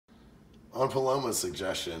On Paloma's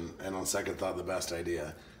suggestion, and on second thought, the best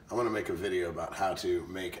idea, I'm gonna make a video about how to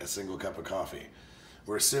make a single cup of coffee.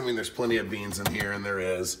 We're assuming there's plenty of beans in here, and there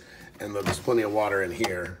is, and there's plenty of water in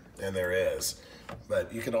here, and there is.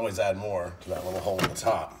 But you can always add more to that little hole in the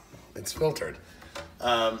top. It's filtered.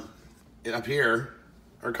 Up here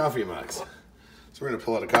are coffee mugs. So we're gonna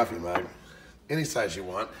pull out a coffee mug, any size you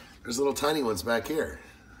want. There's little tiny ones back here.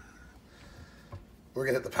 We're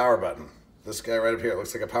gonna hit the power button. This guy right up here, it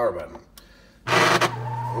looks like a power button.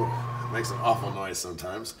 Ooh, it makes an awful noise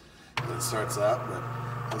sometimes when it starts up, but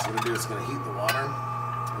what it's gonna do is it's gonna heat the water,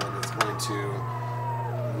 and it's going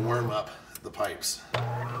to warm up the pipes. As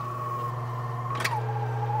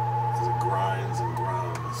it grinds and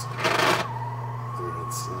groans.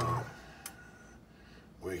 It's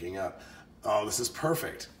waking up. Oh, this is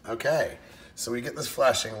perfect. Okay, so we get this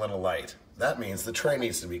flashing little light. That means the tray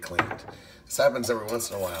needs to be cleaned. This happens every once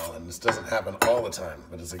in a while, and this doesn't happen all the time,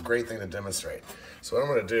 but it's a great thing to demonstrate. So what I'm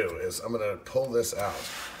gonna do is I'm gonna pull this out.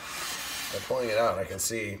 By pulling it out, I can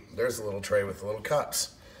see there's a little tray with the little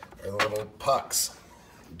cups, or the little pucks.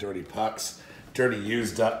 Dirty pucks, dirty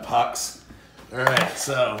used up pucks. All right,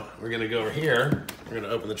 so we're gonna go over here. We're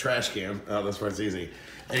gonna open the trash can. Oh, this part's easy.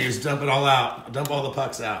 And you just dump it all out. Dump all the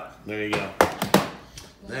pucks out. There you go.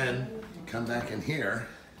 Then come back in here.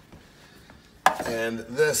 And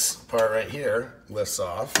this part right here lifts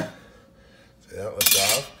off. See that lifts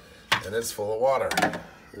off? And it's full of water.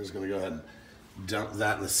 We're just gonna go ahead and dump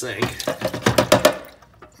that in the sink.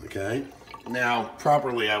 Okay. Now,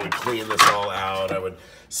 properly I would clean this all out. I would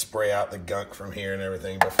spray out the gunk from here and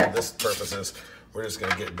everything, but for this purposes, we're just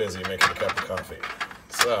gonna get busy making a cup of coffee.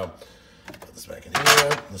 So, put this back in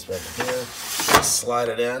here, this back in here, slide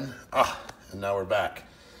it in, and now we're back.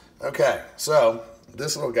 Okay, so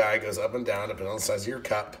this little guy goes up and down depending on the size of your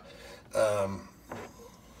cup. I'm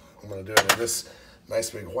gonna do it in this nice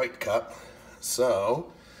big white cup.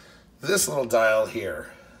 So, this little dial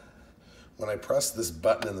here, when I press this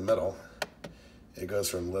button in the middle, it goes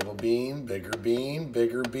from little bean, bigger bean,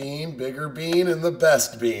 bigger bean, bigger bean, and the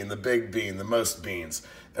best bean, the big bean, the most beans.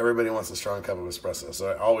 Everybody wants a strong cup of espresso, so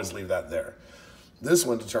I always leave that there. This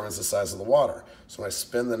one determines the size of the water. So when I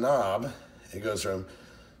spin the knob, it goes from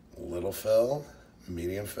little fill,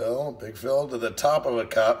 medium fill, big fill, to the top of a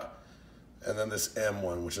cup, and then this M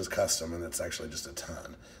one, which is custom, and it's actually just a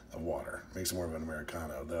ton of water. Makes it more of an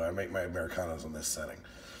Americano, though I make my Americanos on this setting.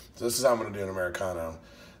 So this is how I'm gonna do an Americano.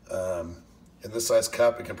 In this size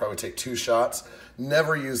cup, it can probably take 2 shots.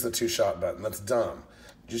 Never use the 2-shot button, that's dumb.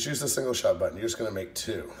 Just use the single shot button, you're just gonna make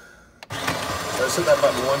 2. So I just hit that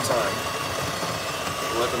button one time,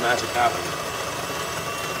 and let the magic happen.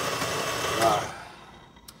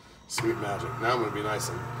 Sweet magic. Now I'm gonna be nice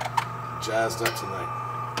and jazzed up tonight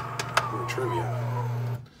for trivia.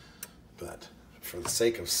 But for the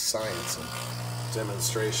sake of science and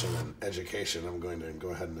demonstration and education, I'm going to go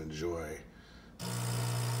ahead and enjoy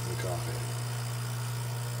the coffee.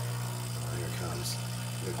 Here it comes,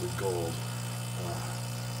 liquid gold.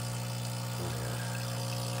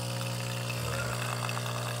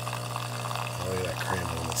 Oh yeah, cream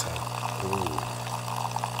on the top. Ooh.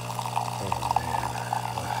 Oh man.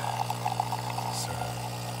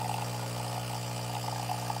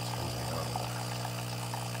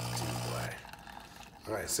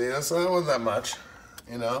 All right, see, that wasn't that much,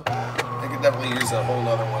 you know? I could definitely use a whole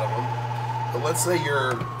nother one of them. But let's say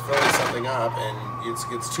you're filling something up and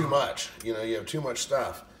it's too much, you know, you have too much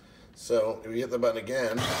stuff. So if you hit the button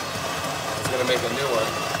again, it's gonna make a new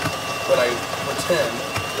one, but I pretend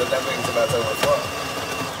that means about to overflow.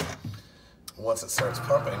 Once it starts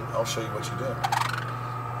pumping, I'll show you what you do.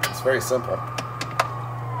 It's very simple.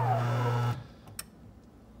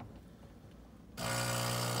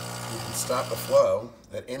 Stop the flow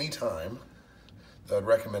at any time. I would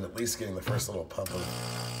recommend at least getting the first little pump of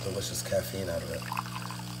delicious caffeine out of it.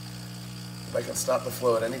 If I can stop the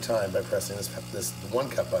flow at any time by pressing this 1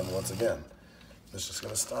 cup button once again, it's just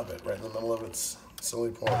going to stop it right in the middle of its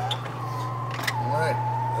slowly pouring. All right,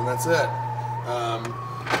 and that's it.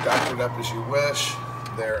 Doctored up as you wish.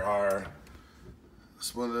 There are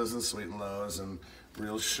Splendas and Sweet and Lows and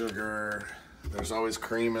real sugar. There's always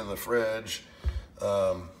cream in the fridge.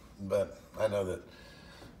 But I know that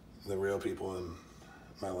the real people in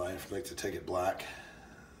my life like to take it black.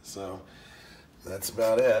 So that's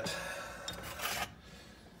about it.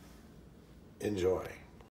 Enjoy.